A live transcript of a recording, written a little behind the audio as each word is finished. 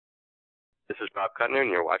This is Rob Kuttner,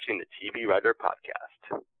 and you're watching the TV Writer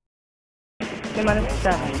Podcast. 7, 6,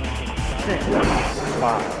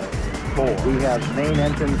 5, 4. We have main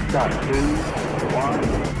engine start. 2,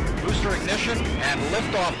 1. Booster ignition and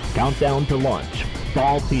liftoff. Countdown to launch.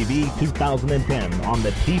 Fall TV 2010 on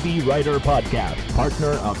the TV Writer Podcast, partner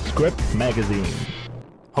of Script Magazine.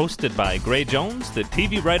 Hosted by Gray Jones, the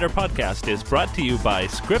TV Writer Podcast is brought to you by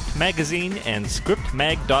Script Magazine and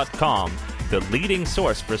ScriptMag.com, the leading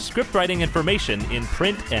source for script writing information in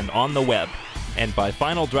print and on the web. And by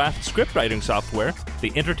Final Draft script writing software,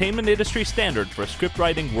 the entertainment industry standard for script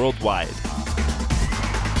writing worldwide.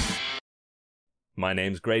 My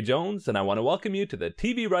name's Gray Jones, and I want to welcome you to the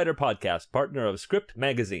TV Writer Podcast, partner of Script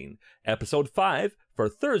Magazine, Episode 5 for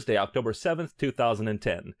Thursday, October 7th,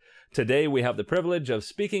 2010. Today we have the privilege of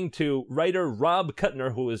speaking to writer Rob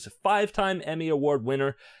Kuttner, who is a 5-time Emmy Award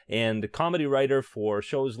winner and comedy writer for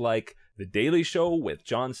shows like The Daily Show with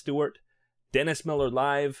Jon Stewart, Dennis Miller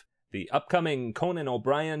Live, the upcoming Conan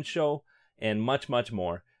O'Brien show, and much, much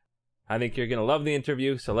more. I think you're going to love the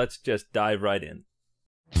interview, so let's just dive right in.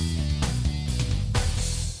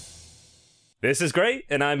 This is great,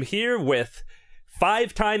 and I'm here with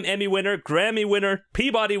 5-time Emmy winner, Grammy winner,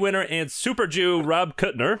 Peabody winner, and Super Jew Rob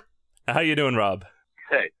Kuttner. How you doing, Rob?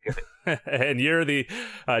 Hey, good. And you're the,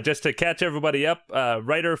 just to catch everybody up,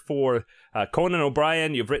 writer for Conan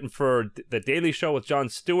O'Brien. You've written for The Daily Show with Jon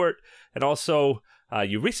Stewart, and also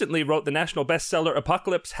you recently wrote the national bestseller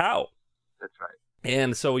Apocalypse How. That's right.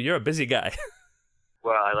 And so you're a busy guy.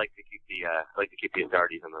 Well, I like to keep the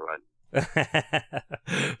authorities on the run.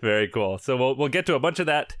 Very cool. So we'll get to a bunch of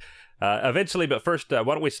that eventually, but first, why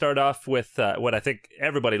don't we start off with what I think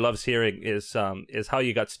everybody loves hearing is how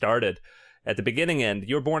you got started. At the beginning end,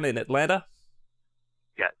 you were born in Atlanta?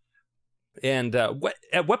 Yes. And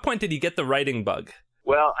at what point did you get the writing bug?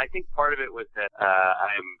 Well, I think part of it was that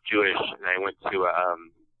I'm Jewish, and I went to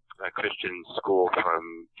a Christian school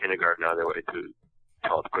from kindergarten all the way to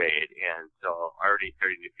 12th grade, and so I already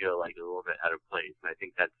started to feel like a little bit out of place, and I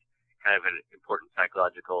think that's kind of an important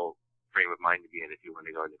psychological frame of mind to be in if you want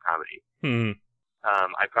to go into comedy. Mm-hmm.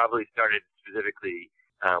 I probably started specifically,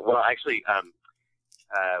 when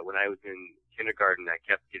I was in kindergarten, I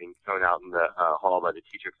kept getting thrown out in the hall by the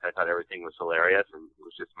teacher because I thought everything was hilarious, and it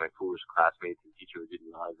was just my foolish classmates and teacher who didn't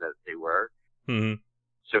realize that they were. Mm-hmm.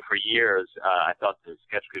 So for years, I thought the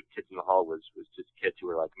sketch group Kids in the Hall was just kids who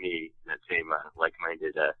were like me, that same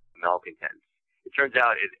like-minded malcontents. It turns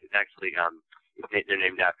out it's actually they're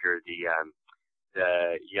named after the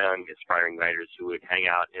young aspiring writers who would hang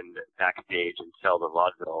out in the backstage and sell the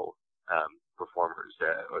vaudeville performers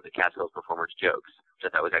or the Catskills performers jokes, which I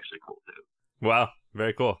thought was actually cool too. Wow,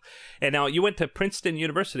 very cool. And now you went to Princeton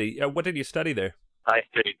University. What did you study there? I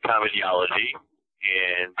studied comediology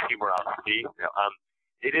and humorology.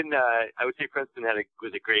 They didn't. I would say Princeton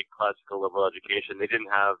was a great classical liberal education. They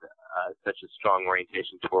didn't have such a strong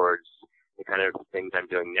orientation towards the kind of things I'm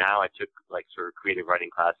doing now. I took like sort of creative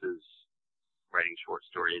writing classes, writing short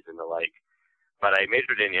stories and the like. But I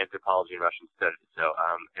majored in anthropology and Russian studies. So,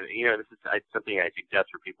 and this is something I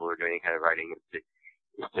suggest for people who are doing any kind of writing is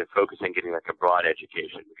to focus on getting like a broad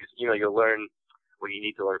education, because you'll learn what you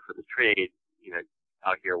need to learn for the trade,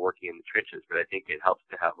 out here working in the trenches. But I think it helps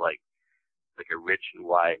to have like a rich and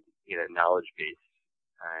wide, knowledge base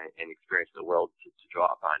and experience of the world to draw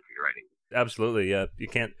upon for your writing. Absolutely, yeah. You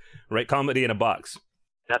can't write comedy in a box.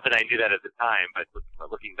 Not that I knew that at the time, but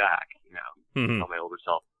looking back, Mm-hmm. Tell my older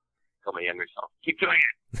self, tell my younger self, keep doing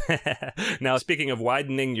it. Now, speaking of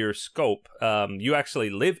widening your scope, you actually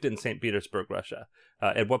lived in St. Petersburg, Russia.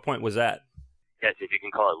 At what point was that? Yes, if you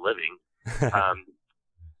can call it living.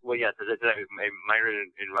 Well, yes, as I said, I minored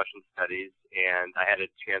in Russian studies, and I had a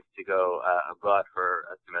chance to go abroad for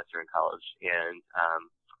a semester in college, and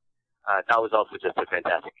that was also just a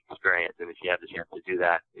fantastic experience. And if you have the chance to do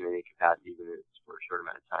that in any capacity, even if it's for a short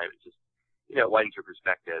amount of time, it just widens your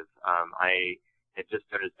perspective. I had just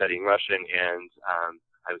started studying Russian, and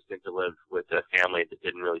I was sent to live with a family that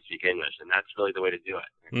didn't really speak English, and that's really the way to do it.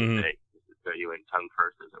 Mm-hmm. They throw you in tongue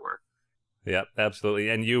first, as it were. Yep, absolutely.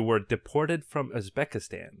 And you were deported from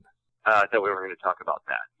Uzbekistan. I thought we were going to talk about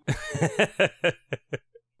that.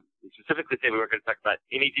 You specifically say we were going to talk about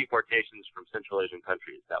any deportations from Central Asian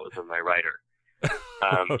countries. That was in my writer.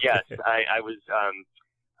 Okay. Yes, I was.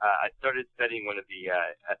 I started studying one of the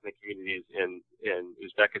ethnic communities in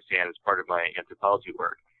Uzbekistan as part of my anthropology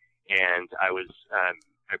work, and I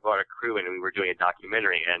brought a crew in, and we were doing a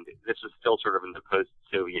documentary. And this was still sort of in the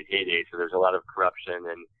post-Soviet heyday, so there's a lot of corruption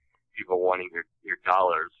and people wanting your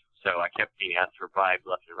dollars. So I kept being asked for bribes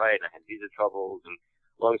left and right. I had visa troubles and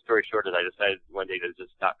long story short is I decided one day to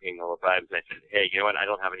just stop paying all the bribes. And I said, hey, you know what? I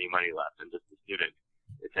don't have any money left. I'm just a student.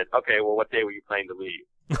 They said, okay, well, what day were you planning to leave?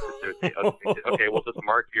 Thursday. Okay, well, just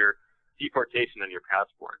mark your deportation on your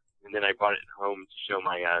passport. And then I brought it home to show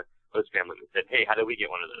my host family and said, hey, how do we get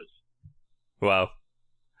one of those? Wow.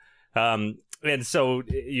 And so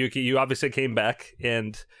you obviously came back,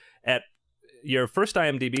 and at your first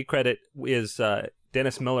IMDb credit is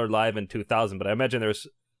Dennis Miller Live in 2000, but I imagine there's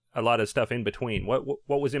a lot of stuff in between. What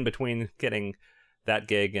was in between getting that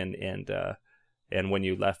gig and when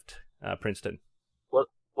you left Princeton?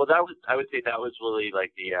 Well, that was, I would say that was really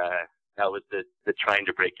like the trying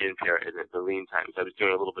to break in period, the lean times. I was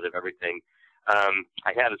doing a little bit of everything.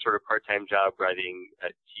 I had a sort of part-time job writing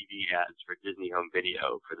TV ads for Disney Home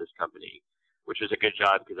Video for this company, which was a good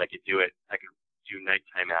job because I could do it. I could do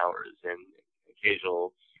nighttime hours and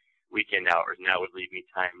occasional weekend hours, and that would leave me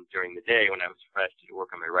time during the day when I was fresh to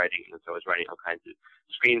work on my writing. And so I was writing all kinds of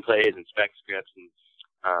screenplays and spec scripts, and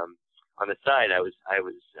on the side, I was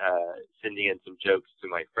sending in some jokes to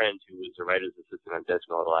my friend who was a writer's assistant on Dennis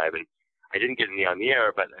Miller Live, and I didn't get any on the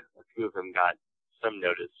air, but a few of them got some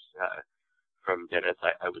notice from Dennis,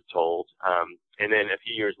 I was told. And then a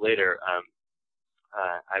few years later,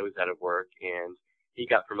 I was out of work, and he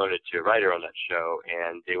got promoted to a writer on that show,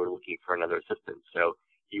 and they were looking for another assistant. So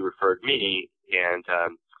he referred me, and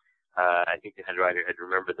I think the head writer had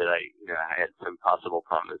remembered that I had some possible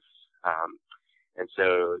promise. And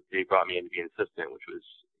so they brought me in to be an assistant, which was,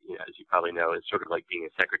 as you probably know, is sort of like being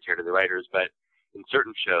a secretary to the writers. But in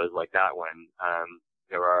certain shows like that one,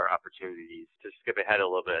 there are opportunities to skip ahead a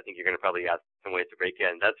little bit. I think you're going to probably ask some ways to break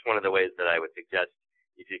in. That's one of the ways that I would suggest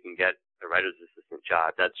if you can get a writer's assistant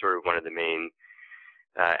job. That's sort of one of the main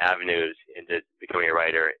avenues into becoming a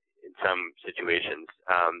writer in some situations.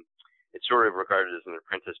 It's sort of regarded as an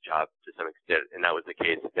apprentice job to some extent, and that was the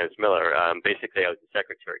case with Dennis Miller. Basically, I was the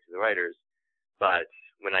secretary to the writers. But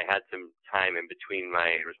when I had some time in between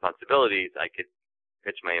my responsibilities, I could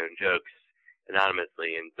pitch my own jokes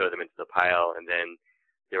anonymously and throw them into the pile. And then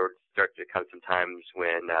there would start to come some times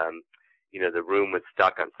when, the room was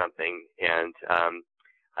stuck on something, and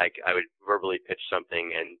I would verbally pitch something,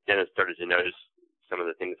 and Dennis started to notice some of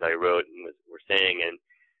the things I wrote and were saying. And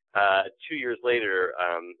 2 years later,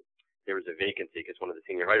 there was a vacancy because one of the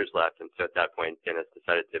senior writers left. And so at that point, Dennis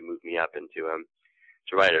decided to move me up into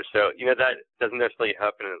to writer. So, that doesn't necessarily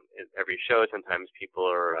happen in every show. Sometimes people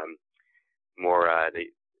are more, they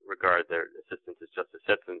regard their assistants as just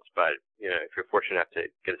assistants. But, if you're fortunate enough to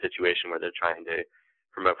get a situation where they're trying to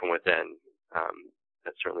promote from within,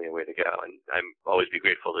 that's certainly a way to go. And I'm always be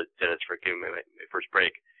grateful to Dennis for giving me my first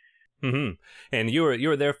break. Mm-hmm. And you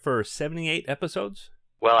were there for 78 episodes?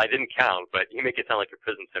 Well, I didn't count, but you make it sound like a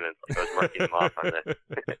prison sentence, like I was marking them off on this.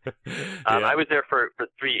 I was there for 3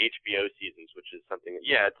 HBO seasons, which is something,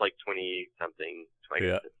 it's like 20-something,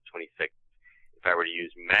 26. If I were to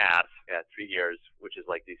use math, 3 years, which is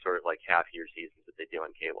like these sort of like half-year seasons that they do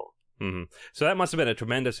on cable. Mm-hmm. So that must have been a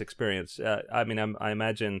tremendous experience. I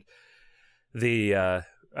imagine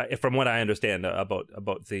from what I understand about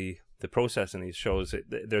the process in these shows,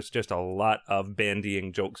 there's just a lot of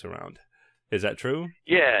bandying jokes around. Is that true?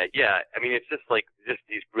 Yeah. I mean, it's just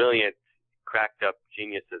these brilliant, cracked up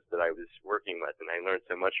geniuses that I was working with, and I learned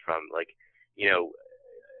so much from. Like,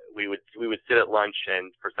 we would sit at lunch,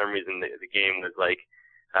 and for some reason the game was like,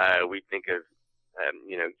 we'd think of,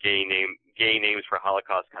 gay names for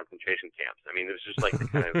Holocaust concentration camps. I mean, it was just like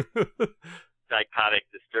the kind of psychotic,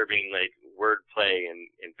 disturbing like wordplay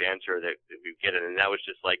and banter that we get in, and that was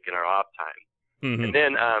just like in our off time. Mm-hmm. And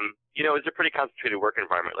then, it was a pretty concentrated work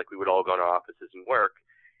environment. Like, we would all go to our offices and work.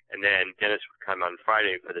 And then Dennis would come on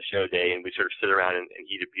Friday for the show day, and we'd sort of sit around and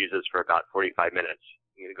he'd abuse us for about 45 minutes.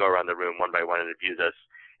 He'd go around the room one by one and abuse us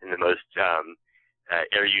in the most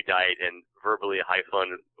erudite and verbally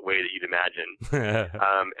high-flown way that you'd imagine.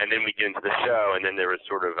 And then we'd get into the show, and then there was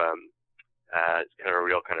sort of kind of a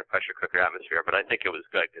real kind of pressure cooker atmosphere. But I think it was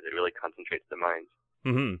good because it really concentrates the mind.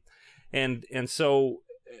 Mm-hmm. And so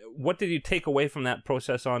what did you take away from that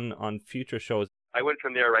process on future shows? I went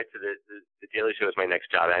from there right to the Daily Show as my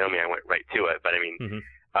next job. I don't mean I went right to it, but I mean,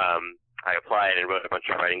 I applied and wrote a bunch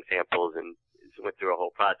of writing samples and went through a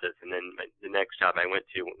whole process. And then the next job I went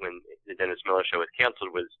to when the Dennis Miller Show was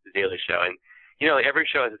canceled was the Daily Show. And, every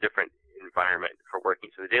show has a different environment for working.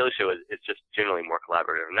 So the Daily Show is just generally more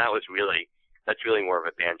collaborative. And that's really more of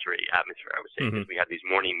a bantery atmosphere, I would say, because we had these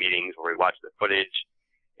morning meetings where we watch the footage,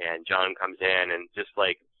 and John comes in, and just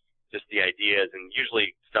the ideas, and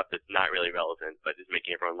usually stuff that's not really relevant, but is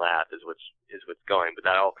making everyone laugh is what's going. But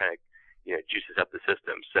that all kind of, juices up the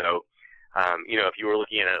system. So If you were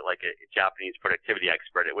looking at it like a Japanese productivity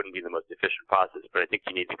expert, it wouldn't be the most efficient process. But I think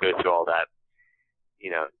you need to go through all that,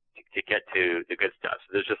 to get to the good stuff.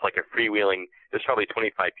 So there's just like a freewheeling. There's probably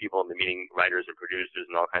 25 people in the meeting, writers and producers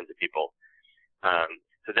and all kinds of people.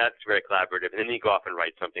 So that's very collaborative. And then you go off and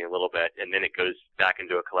write something a little bit, and then it goes back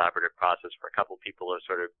into a collaborative process where a couple people are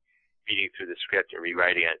sort of feeding through the script and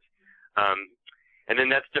rewriting it. And then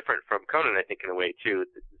that's different from Conan, I think, in a way, too.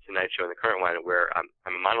 The Tonight Show and the current one, where I'm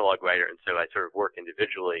a monologue writer, and so I sort of work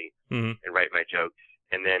individually and write my jokes.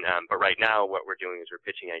 And then, but right now, what we're doing is we're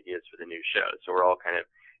pitching ideas for the new show. So we're all kind of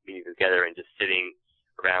meeting together and just sitting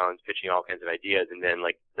around pitching all kinds of ideas, and then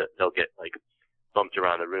they'll get bumped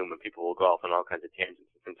around the room, and people will go off on all kinds of tangents.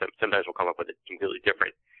 And sometimes we'll come up with a completely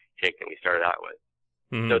different take than we started out with.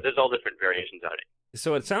 So there's all different variations on it.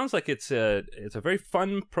 So it sounds like it's a very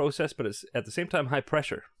fun process, but it's at the same time high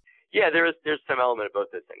pressure. Yeah, there's some element of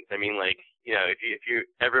both those things. I mean, if you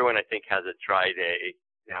everyone I think has a try day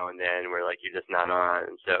now and then where you're just not on,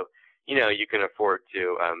 and so you can afford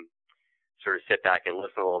to sort of sit back and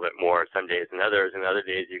listen a little bit more some days than others, and other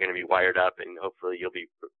days you're going to be wired up, and hopefully you'll be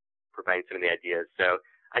providing some of the ideas. So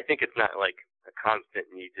I think it's not like a constant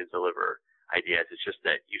need to deliver ideas. It's just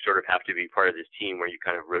that you sort of have to be part of this team where you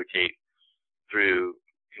kind of rotate through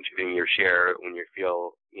contributing your share when you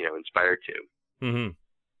feel inspired to. Mm-hmm.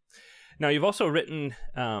 Now, you've also written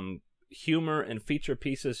humor and feature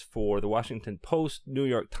pieces for the Washington Post, New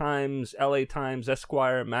York Times, LA Times,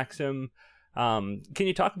 Esquire, Maxim. Can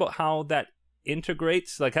you talk about how that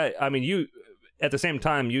integrates? I mean, you at the same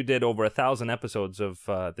time you did over 1,000 episodes of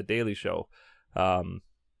The Daily Show.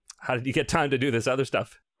 How did you get time to do this other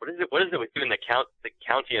stuff? What is it with you and the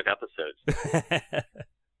counting of episodes?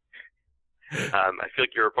 I feel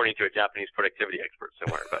like you're reporting to a Japanese productivity expert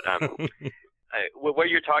somewhere, but what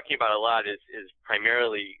you're talking about a lot is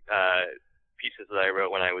primarily pieces that I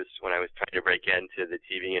wrote when I was trying to break into the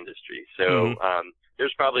TV industry. So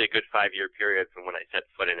there's probably a good 5-year period from when I set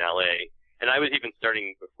foot in LA, and I was even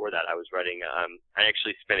starting before that. I was writing. I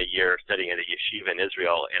actually spent a year studying at a yeshiva in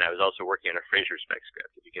Israel, and I was also working on a Fraser spec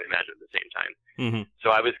script, if you can imagine, at the same time.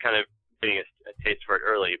 So I was kind of getting a taste for it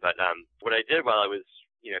early. But what I did while I was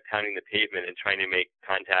pounding the pavement and trying to make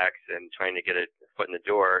contacts and trying to get a foot in the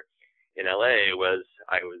door in LA was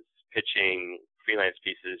I was pitching freelance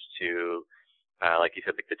pieces to, like you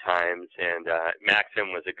said, like the Times, and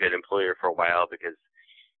Maxim was a good employer for a while because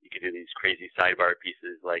you could do these crazy sidebar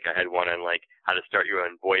pieces. Like I had one on how to start your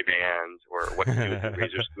own boy band, or what to do with the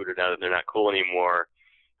Razor scooter now that they're not cool anymore.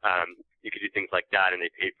 You could do things like that, and they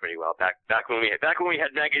paid pretty well back when we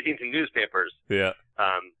had magazines and newspapers. Yeah.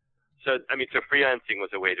 So freelancing was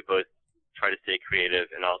a way to both try to stay creative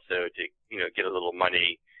and also to get a little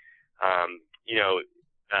money.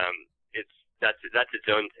 That's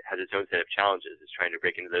its own set of challenges, is trying to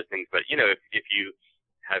break into those things. But if you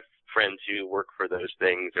have friends who work for those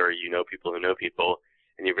things, or people who know people,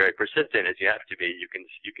 and you're very persistent as you have to be, you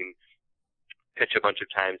can pitch a bunch of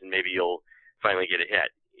times and maybe you'll finally get a hit,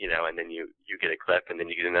 and then you get a clip, and then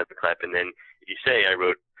you get another clip, and then if you say I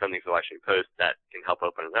wrote something for the Washington Post, that can help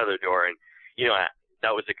open another door. And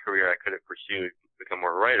that was a career I could have pursued, become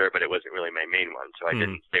more a writer, but it wasn't really my main one, so I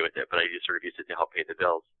didn't stay with it. But I just sort of used it to help pay the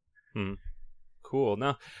bills. Cool.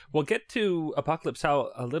 Now we'll get to Apocalypse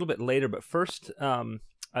How a little bit later, but first,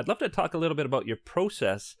 I'd love to talk a little bit about your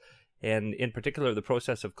process, and in particular the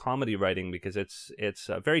process of comedy writing, because it's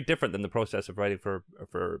very different than the process of writing for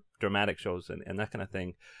dramatic shows and that kind of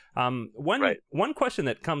thing. One question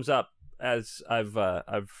that comes up as I've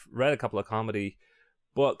read a couple of comedy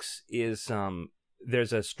books is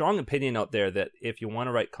there's a strong opinion out there that if you want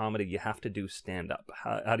to write comedy, you have to do stand-up.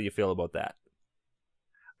 How do you feel about that?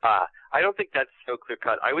 I don't think that's so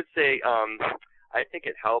clear-cut. I would say I think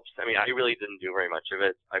it helps. I mean, I really didn't do very much of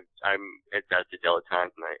it. I'm at best a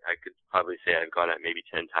dilettante, and I could probably say I've gone at maybe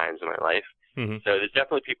 10 times in my life. So there's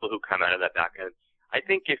definitely people who come out of that background. I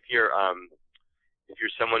think if you're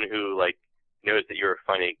someone who knows that you're a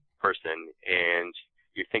funny person and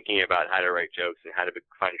you're thinking about how to write jokes and how to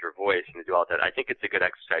find your voice and to do all that, I think it's a good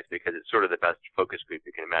exercise because it's sort of the best focus group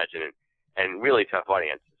you can imagine, and really tough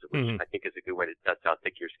audiences, which I think is a good way to test how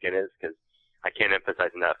thick your skin is, because I can't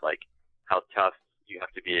emphasize enough how tough you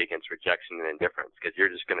have to be against rejection and indifference, because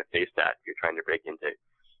you're just going to face that if you're trying to break into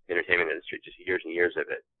the entertainment industry, just years and years of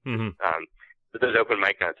it. But those open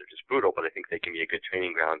mic nights are just brutal, but I think they can be a good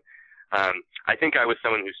training ground. I think I was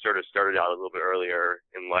someone who sort of started out a little bit earlier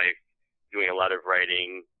in life doing a lot of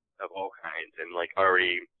writing of all kinds and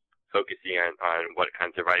already focusing on what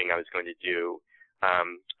kinds of writing I was going to do.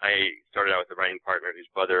 I started out with a writing partner whose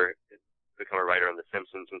brother had become a writer on The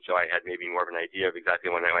Simpsons, and so I had maybe more of an idea of exactly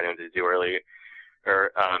what I wanted to do earlier.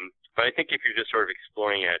 But I think if you're just sort of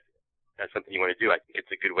exploring it as something you want to do, I think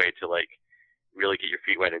it's a good way to like really get your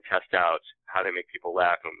feet wet and test out how to make people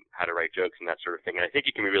laugh and how to write jokes and that sort of thing. And I think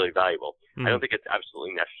it can be really valuable. I don't think it's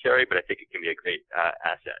absolutely necessary, but I think it can be a great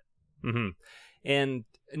asset. Mm-hmm. And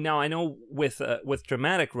now I know with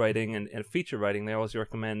dramatic writing and feature writing, they always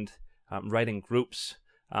recommend writing groups.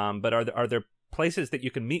 But are there places that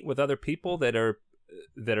you can meet with other people that are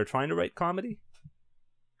trying to write comedy?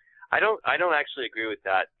 I don't actually agree with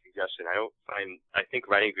that suggestion. I think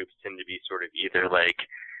writing groups tend to be sort of either like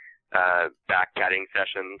backchatting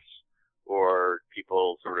sessions or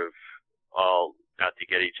people sort of all out to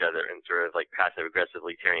get each other and sort of like passive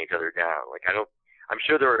aggressively tearing each other down. Like I'm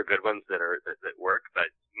sure there are good ones that work, but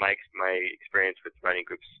my experience with writing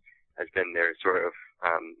groups has been they're sort of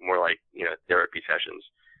more like, therapy sessions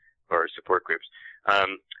or support groups.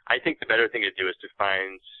 I think the better thing to do is to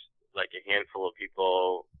find like a handful of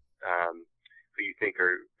people who you think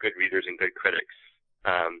are good readers and good critics.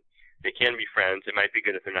 They can be friends. It might be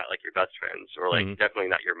good if they're not like your best friends or like definitely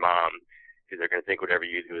not your mom, because they're going to think whatever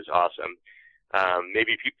you do is awesome.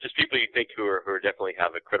 Maybe just people you think who definitely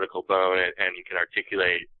have a critical bone and can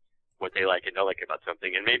articulate what they like and don't like about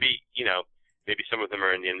something. And maybe some of them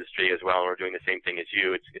are in the industry as well and are doing the same thing as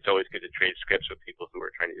you. It's always good to trade scripts with people who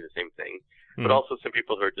are trying to do the same thing. But also some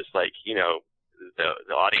people who are just like,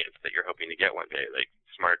 the audience that you're hoping to get one day, like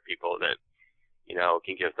smart people that,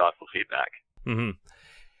 can give thoughtful feedback. Mm-hmm.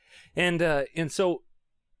 And so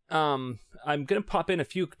I'm going to pop in a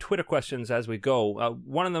few Twitter questions as we go.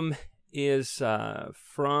 One of them is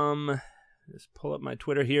from, let's pull up my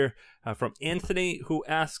Twitter here, from Anthony, who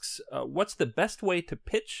asks, what's the best way to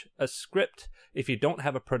pitch a script if you don't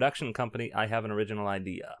have a production company? I have an original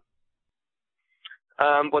idea.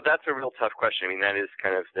 Well, that's a real tough question. I mean, that is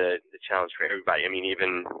kind of the challenge for everybody. I mean,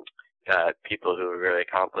 even people who are very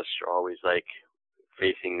accomplished are always like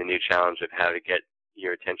facing the new challenge of how to get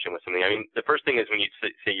your attention with something. I mean, the first thing is when you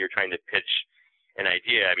say you're trying to pitch an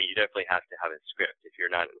idea, I mean, you definitely have to have a script if you're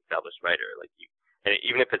not an established writer. And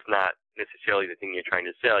even if it's not necessarily the thing you're trying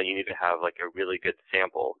to sell, you need to have like a really good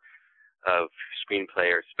sample of screenplay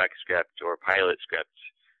or spec script or pilot script,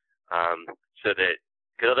 so that,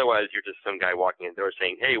 because otherwise you're just some guy walking in the door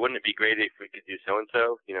saying, "Hey, wouldn't it be great if we could do so and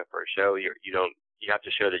so?" For a show. You have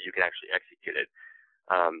to show that you can actually execute it.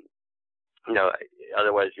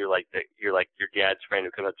 Otherwise you're like your dad's friend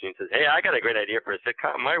who comes up to you and says, "Hey, I got a great idea for a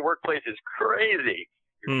sitcom. My workplace is crazy."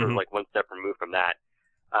 You're sort of like one step removed from that.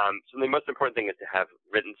 So the most important thing is to have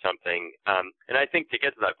written something. And I think to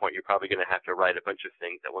get to that point, you're probably going to have to write a bunch of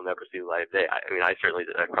things that will never see the light of day. I mean, I certainly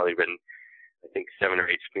did. I've probably written, I think, 7 or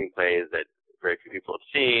 8 screenplays that very few people have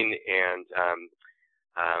seen. And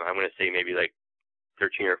I'm going to say maybe like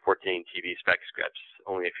 13 or 14 TV spec scripts,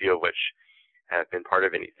 only a few of which have been part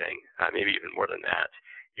of anything, maybe even more than that.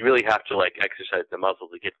 You really have to like exercise the muscle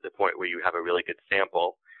to get to the point where you have a really good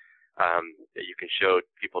sample that you can show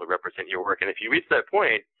people to represent your work. And if you reach that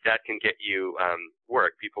point, that can get you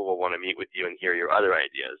work. People will want to meet with you and hear your other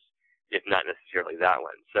ideas, if not necessarily that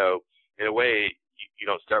one. So in a way, you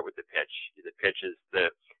don't start with the pitch. The pitch is the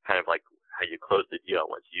kind of like how you close the deal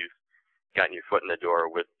once you've gotten your foot in the door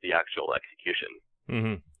with the actual execution.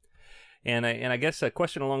 Mm-hmm. And I guess a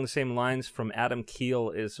question along the same lines from Adam Keel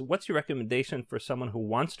is, what's your recommendation for someone who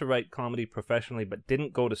wants to write comedy professionally but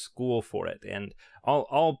didn't go to school for it? And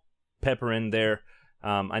I'll pepper in there.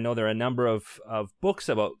 I know there are a number of books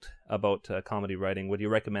about comedy writing. Would you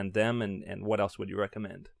recommend them, and what else would you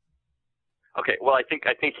recommend? Okay, well, I think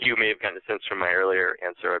you may have gotten a sense from my earlier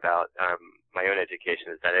answer about my own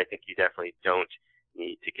education, is that I think you definitely don't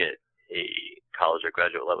need to get a college or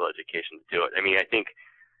graduate level education to do it. I mean, I think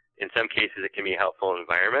in some cases it can be a helpful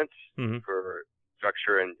environment for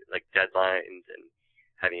structure and like deadlines and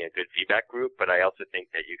having a good feedback group, but I also think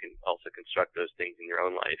that you can also construct those things in your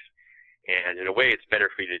own life. And in a way, it's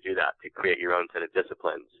better for you to do that, to create your own set of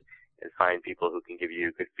disciplines and find people who can give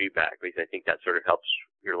you good feedback, because I think that sort of helps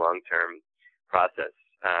your long-term process.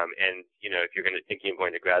 And, if you're thinking of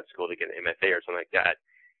going to grad school to get an MFA or something like that,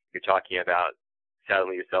 you're talking about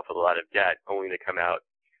saddling yourself with a lot of debt only to come out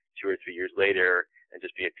 2 or 3 years later and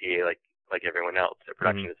just be a PA like everyone else, a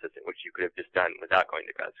production assistant, which you could have just done without going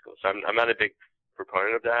to grad school. So I'm not a big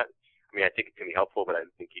proponent of that. I mean, I think it can be helpful, but I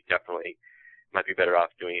think you definitely might be better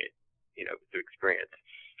off doing it, through experience.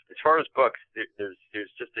 As far as books,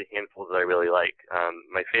 there's just a handful that I really like.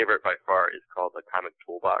 My favorite by far is called The Comic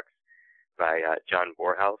Toolbox by John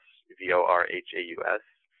Vorhaus, Vorhaus,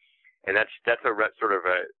 and that's a sort of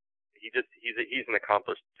a he's an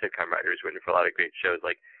accomplished sitcom writer. He's written for a lot of great shows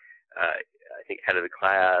like I think Head of the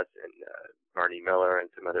Class and Barney Miller and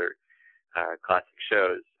some other classic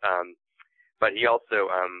shows. but he also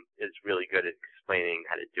is really good at explaining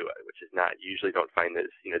how to do it, which is not, usually don't find this,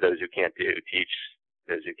 those who can't teach,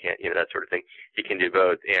 those who can't, that sort of thing. He can do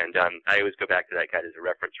both. And I always go back to that guy as a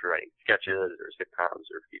reference for writing sketches or sitcoms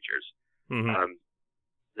or features. Mm-hmm.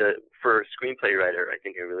 For a screenplay writer, I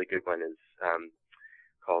think a really good one is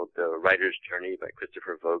called The Writer's Journey by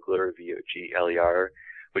Christopher Vogler, Vogler,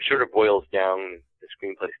 which sort of boils down the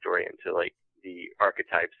screenplay story into like the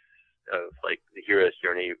archetypes of like the hero's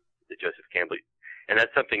journey that Joseph Campbell, and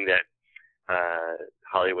that's something that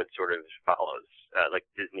Hollywood sort of follows. Like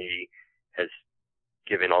Disney has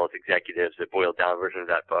given all its executives a boiled down version of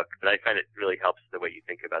that book, but I find it really helps the way you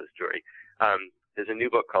think about a story. There's a new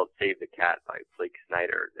book called Save the Cat by Blake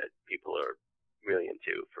Snyder that people are really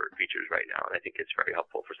into for features right now, and I think it's very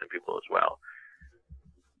helpful for some people as well.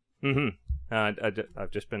 Mm-hmm.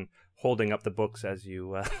 I've just been holding up the books as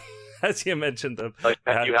you as you mentioned them.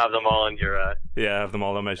 You have them all on your yeah, I have them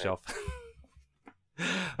all on my shelf.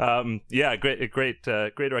 Yeah,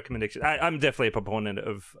 great recommendation. I'm definitely a proponent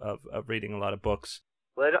of reading a lot of books.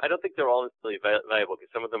 Well, I don't think they're all necessarily valuable,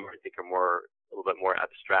 because some of them I think are a little bit more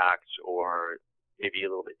abstract or maybe a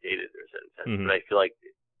little bit dated in a certain sense. Mm-hmm. But I feel like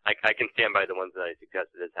I can stand by the ones that I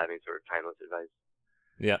suggested as having sort of timeless advice.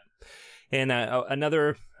 Yeah. And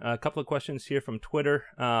another couple of questions here from Twitter.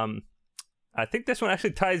 I think this one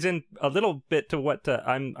actually ties in a little bit to what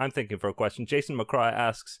I'm thinking for a question. Jason McCraw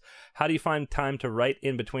asks, how do you find time to write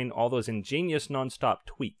in between all those ingenious nonstop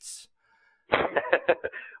tweets?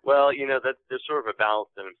 Well, there's sort of a balance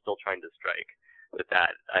that I'm still trying to strike with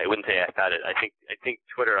that. I wouldn't say I've had it. I think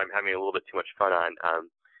Twitter I'm having a little bit too much fun on.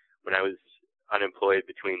 When I was unemployed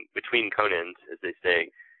between Conans, as they say,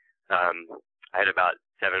 I had about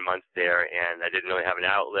 7 months there, and I didn't really have an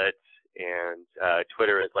outlet. And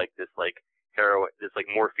Twitter is like this heroin, this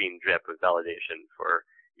morphine drip of validation for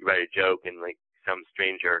you write a joke and like some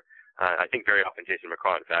stranger. I think very often Jason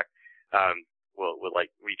McCraw, in fact, will like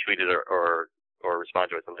retweet it or respond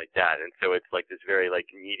to it, something like that. And so it's like this very like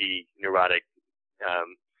needy, neurotic,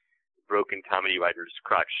 broken comedy writer's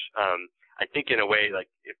crutch. I think in a way, like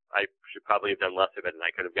if I should probably have done less of it, and I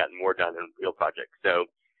could have gotten more done in real projects. So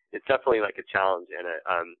it's definitely like a challenge and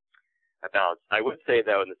a balance. I would say,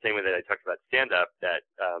 though, in the same way that I talked about stand-up, that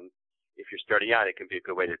if you're starting out, it can be a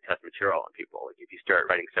good way to test material on people. Like if you start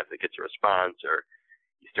writing stuff that gets a response, or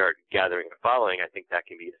you start gathering a following, I think that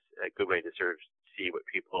can be a good way to sort of see what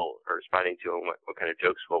people are responding to and what kind of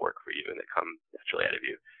jokes will work for you and that come naturally out of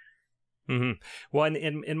you. Mm-hmm. Well,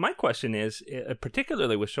 and my question is,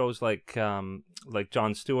 particularly with shows like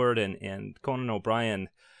Jon Stewart and Conan O'Brien,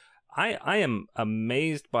 I am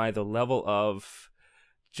amazed by the level of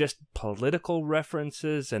just political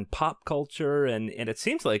references and pop culture, and it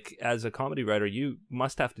seems like as a comedy writer, you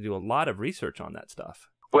must have to do a lot of research on that stuff.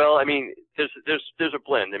 Well, I mean, there's a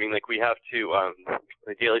blend. I mean, like we have to,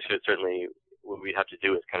 the Daily Show certainly, what we have to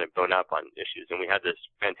do is kind of bone up on issues, and we had this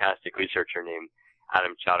fantastic researcher named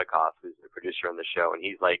Adam Chodikoff, who's the producer on the show, and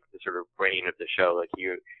he's like the sort of brain of the show. Like he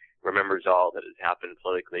remembers all that has happened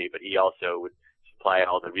politically, but he also would supply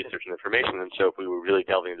all the research and information. And so if we were really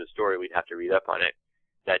delving into the story, we'd have to read up on it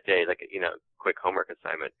that day, like quick homework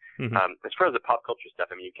assignment. Mm-hmm. As far as the pop culture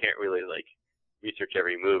stuff, I mean, you can't really like research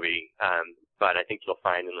every movie, but I think you'll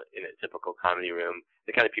find in a typical comedy room,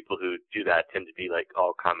 the kind of people who do that tend to be like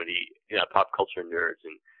all comedy, pop culture nerds,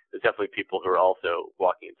 and there's definitely people who are also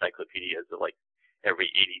walking encyclopedias of like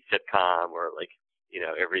every 80s sitcom or like,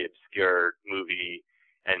 every obscure movie,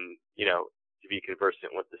 and, to be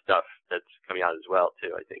conversant with the stuff that's coming out as well,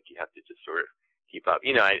 too. I think you have to just sort of keep up.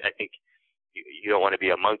 I think you don't want to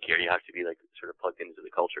be a monk here. You have to be like sort of plugged into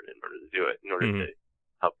the culture in order to do it, in order mm-hmm. to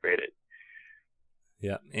help create it.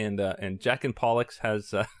 Yeah. And Jack and Pollux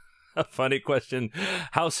has a funny question.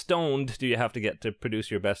 How stoned do you have to get to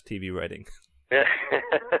produce your best TV writing?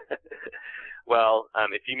 Well,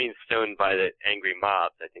 if you mean stoned by the angry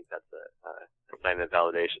mobs, I think that's a sign of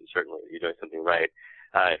validation. Certainly, you're doing something right.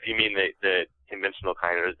 If you mean the conventional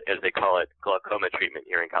kind, or as they call it, glaucoma treatment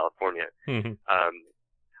here in California, mm-hmm.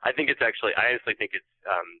 I think it's actually. I honestly think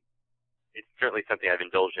it's certainly something I've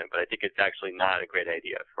indulged in, but I think it's actually not a great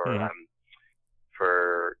idea for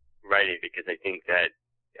writing, because I think that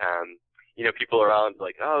people are around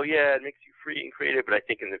like, oh yeah, it makes you free and creative, but I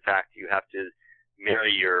think in the fact you have to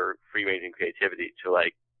marry your free-ranging creativity to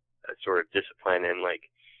like a sort of discipline, and like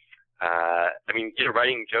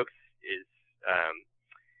writing jokes is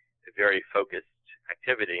a very focused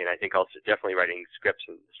activity, and I think also definitely writing scripts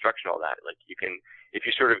and structure and all that, like you can, if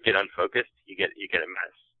you sort of get unfocused, you get a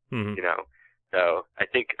mess. Mm-hmm. So I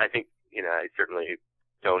think I certainly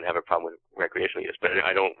don't have a problem with recreational use, but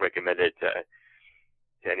I don't recommend it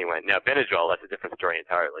anyone. Now, Benadryl, that's a different story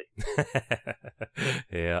entirely.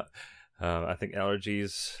 Yeah. I think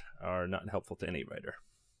allergies are not helpful to any writer.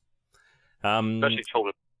 Especially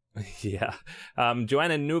children. Yeah.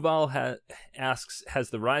 Joanna Nuval asks, has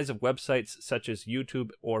the rise of websites such as YouTube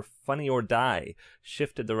or Funny or Die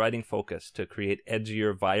shifted the writing focus to create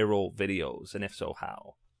edgier viral videos? And if so,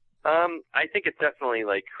 how? I think it's definitely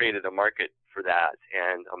created a market for that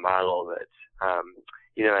and a model that,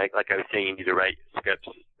 like I was saying, you need to write scripts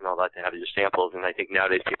and all that to have your samples. And I think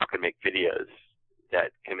nowadays people can make videos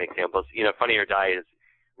that can make samples. Funny or Die has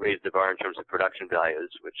raised the bar in terms of production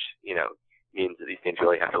values, which, means that these things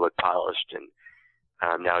really have to look polished.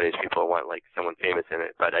 And nowadays people want someone famous in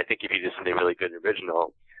it. But I think if you do something really good and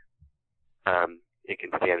original, it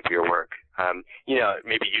can stand for your work.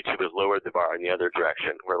 Maybe YouTube has lowered the bar in the other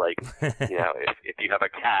direction, where if you have a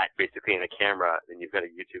cat basically in a camera, then you've got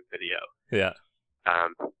a YouTube video. Yeah.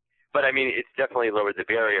 But I mean, it's definitely lowered the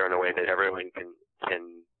barrier in a way that everyone can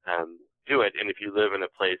do it. And if you live in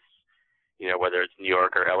a place, whether it's New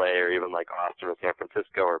York or LA or even Austin or San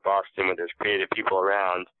Francisco or Boston, where there's creative people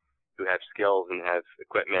around who have skills and have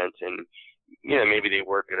equipment and maybe they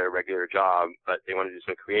work at a regular job, but they want to do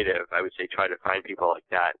something creative, I would say try to find people like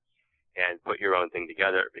that and put your own thing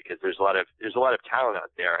together, because there's a lot of talent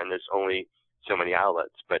out there and there's only so many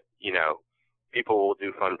outlets. But people will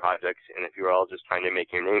do fun projects, and if you're all just trying to make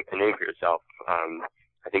a name for yourself,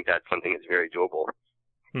 I think that's something that's very doable.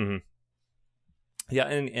 Mm-hmm. Yeah,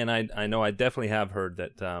 and I know I definitely have heard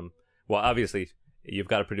that. Well, obviously you've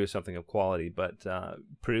got to produce something of quality, but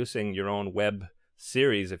producing your own web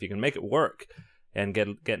series, if you can make it work and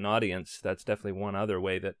get an audience, that's definitely one other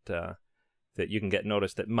way that that you can get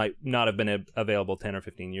noticed that might not have been available 10 or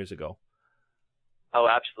 15 years ago. Oh,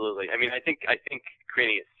 absolutely. I mean, I think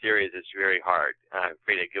creating a series is very hard.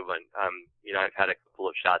 Create a good one. I've had a couple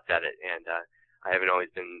of shots at it, and I haven't always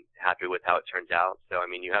been happy with how it turns out. So, I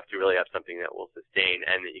mean, you have to really have something that will sustain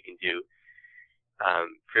and that you can do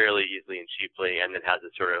fairly easily and cheaply, and that has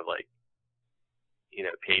a sort of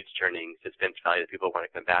page-turning suspense value that people want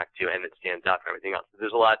to come back to, and it stands out from everything else. So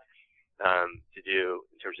there's a lot to do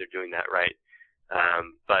in terms of doing that right.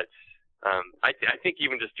 But I think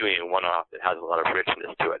even just doing a one-off that has a lot of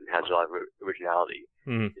richness to it and has a lot of originality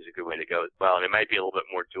is a good way to go as well. And it might be a little bit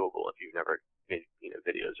more doable if you've never made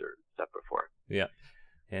videos or stuff before. Yeah.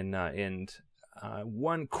 And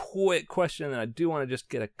one quick question, and I do want to just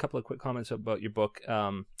get a couple of quick comments about your book.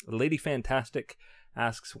 Lady Fantastic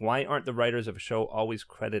asks, why aren't the writers of a show always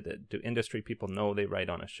credited? Do industry people know they write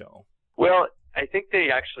on a show? Well, I think they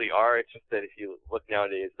actually are. It's just that if you look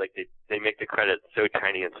nowadays, they make the credits so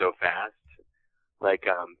tiny and so fast.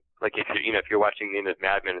 If you're watching the end of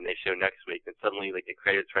Mad Men and they show next week, then suddenly the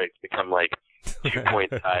credits become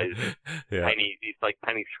 2-point size, yeah.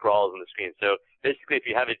 tiny scrawls on the screen. So basically, if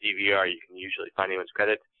you have a DVR, you can usually find anyone's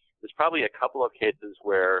credits. There's probably a couple of cases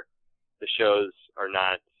where the shows are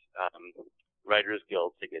not Writers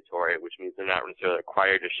Guild signatory, which means they're not necessarily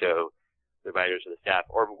required to show the writers or the staff,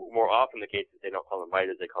 or more often the case is they don't call them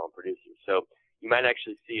writers, they call them producers. So you might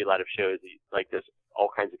actually see a lot of shows like this, all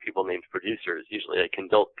kinds of people named producers, usually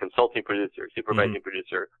consulting producer, supervising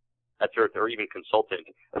producer, that sort of, or even consultant,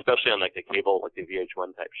 especially on the cable, the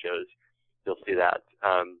VH1 type shows, you'll see that.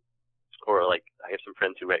 Or I have some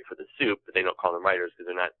friends who write for The Soup, but they don't call them writers because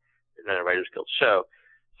they're not a Writers Guild show.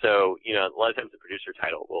 So, a lot of times the producer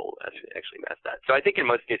title will actually mess that. So I think in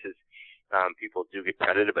most cases, people do get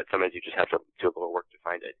credited, but sometimes you just have to do a little work to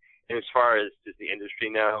find it. And as far as does the industry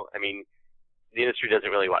know, I mean, the industry doesn't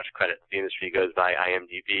really watch credits. The industry goes by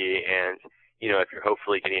IMDb, and, if you're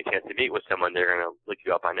hopefully getting a chance to meet with someone, they're going to look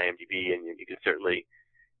you up on IMDb, and you can certainly,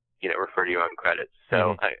 refer to your own credits.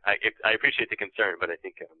 So I appreciate the concern, but I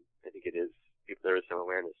think it is, there is some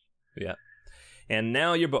awareness. Yeah. And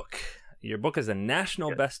now your book. Your book is a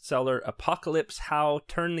national bestseller, Apocalypse: How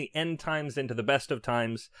Turn the End Times into the Best of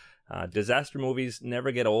Times. Disaster movies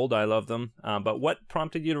never get old. I love them. But what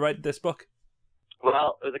prompted you to write this book?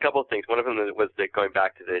 Well, there's a couple of things. One of them was going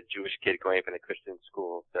back to the Jewish kid growing up in a Christian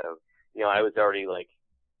school. So, I was already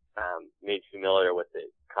made familiar with the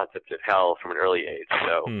concept of hell from an early age.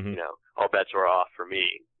 So, all bets were off for me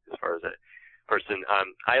as far as a person.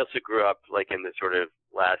 I also grew up in the sort of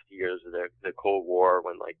last years of the Cold War,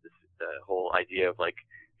 when the whole idea of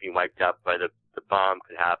being wiped out by the bomb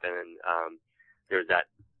could happen. And there was that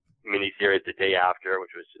miniseries The Day After,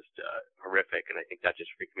 which was just horrific, and I think that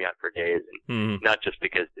just freaked me out for days. And not just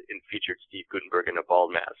because it featured Steve Guttenberg in a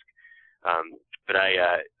bald mask, but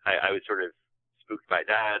I was sort of spooked by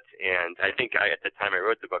that. And I think at the time I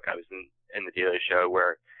wrote the book, I was in the Daily Show,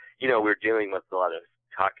 where we were dealing with a lot of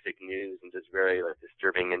toxic news and just very like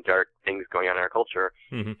disturbing and dark things going on in our culture.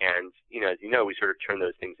 Mm-hmm. And as you know, we sort of turn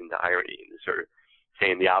those things into irony and sort of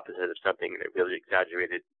saying the opposite of something in a really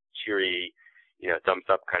exaggerated, cheery, thumbs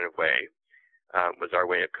up kind of way was our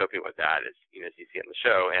way of coping with that, as you see on the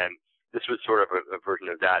show. And this was sort of a version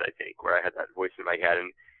of that, I think, where I had that voice in my head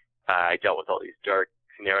and I dealt with all these dark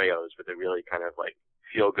scenarios with a really kind of like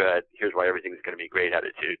feel good, here's why everything's going to be great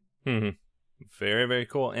attitude. Mm-hmm. Very, very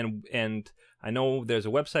cool. And I know there's a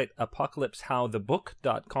website,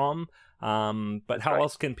 apocalypsehowthebook.com, but how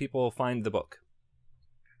else can people find the book?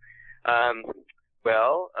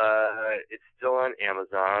 It's still on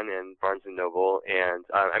Amazon and Barnes & Noble, and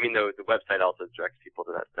the website also directs people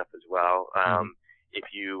to that stuff as well.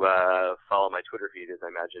 If you follow my Twitter feed, as I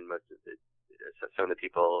imagine some of the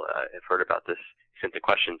people have heard about this, sent the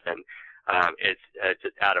questions, and it's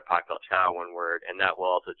just @Apocalypse How, one word, and that will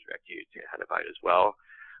also direct you to how to buy it as well.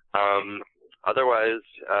 Otherwise,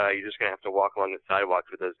 you're just going to have to walk along the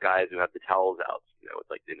sidewalks with those guys who have the towels out, with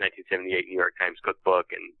like the 1978 New York Times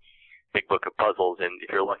cookbook and big book of puzzles, and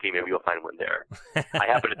if you're lucky, maybe you'll find one there. I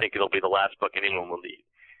happen to think it'll be the last book anyone will need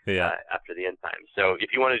after the end time. So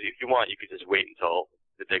if you want, you could just wait until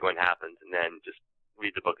the big one happens and then just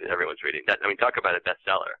read the book that everyone's reading. Talk about a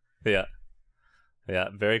bestseller. Yeah. Yeah,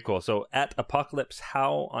 very cool. So @Apocalypse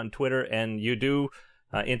How on Twitter, and you do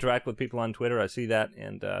interact with people on Twitter. I see that,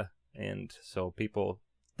 and so people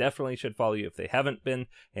definitely should follow you if they haven't been.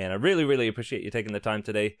 And I really, really appreciate you taking the time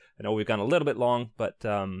today. I know we've gone a little bit long, but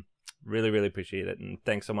really, really appreciate it. And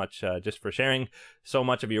thanks so much just for sharing so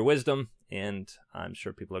much of your wisdom, and I'm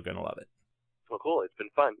sure people are going to love it. Well, cool. It's been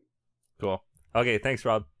fun. Cool. Okay, thanks,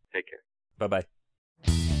 Rob. Take care. Bye-bye.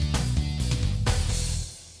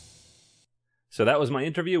 So that was my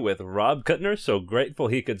interview with Rob Kuttner. So grateful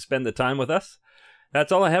he could spend the time with us. That's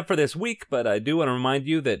all I have for this week, but I do want to remind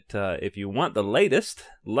you that if you want the latest,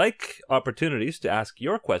 opportunities to ask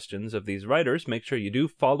your questions of these writers, make sure you do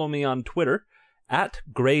follow me on Twitter.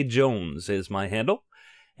 @GrayJones is my handle.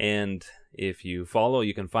 And if you follow,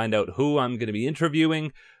 you can find out who I'm going to be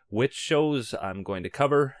interviewing, which shows I'm going to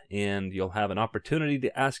cover, and you'll have an opportunity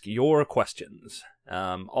to ask your questions.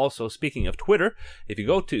 Also, speaking of Twitter, if you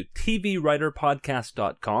go to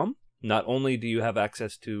tvwriterpodcast.com, not only do you have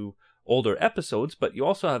access to older episodes, but you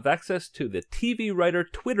also have access to the TV Writer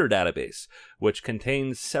Twitter database, which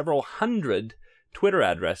contains several hundred Twitter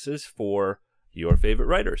addresses for your favorite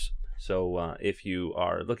writers. So if you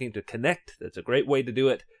are looking to connect, that's a great way to do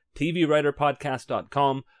it.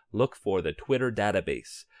 tvwriterpodcast.com, look for the Twitter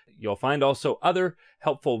database. You'll find also other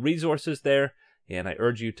helpful resources there, and I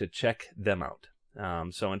urge you to check them out.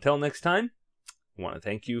 So until next time, I want to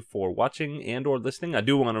thank you for watching and or listening. I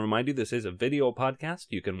do want to remind you this is a video podcast.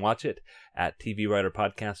 You can watch it at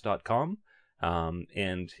tvwriterpodcast.com,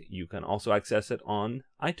 and you can also access it on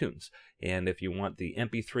iTunes. And if you want the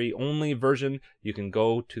MP3 only version, you can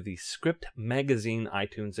go to the Script Magazine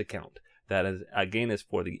iTunes account. That is, again, is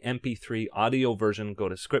for the MP3 audio version. Go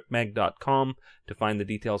to scriptmag.com to find the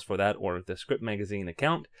details for that, or the Script Magazine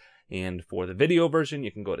account. And for the video version,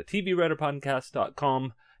 you can go to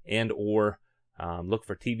tvwriterpodcast.com and or look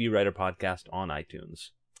for TV Writer Podcast on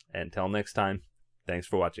iTunes. Until next time, thanks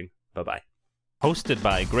for watching. Bye-bye. Hosted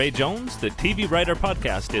by Gray Jones, the TV Writer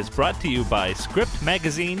Podcast is brought to you by Script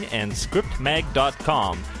Magazine and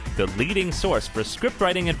scriptmag.com, the leading source for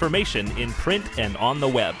scriptwriting information in print and on the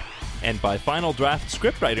web. And by Final Draft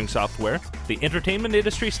scriptwriting software, the entertainment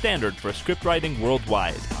industry standard for scriptwriting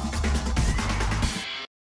worldwide.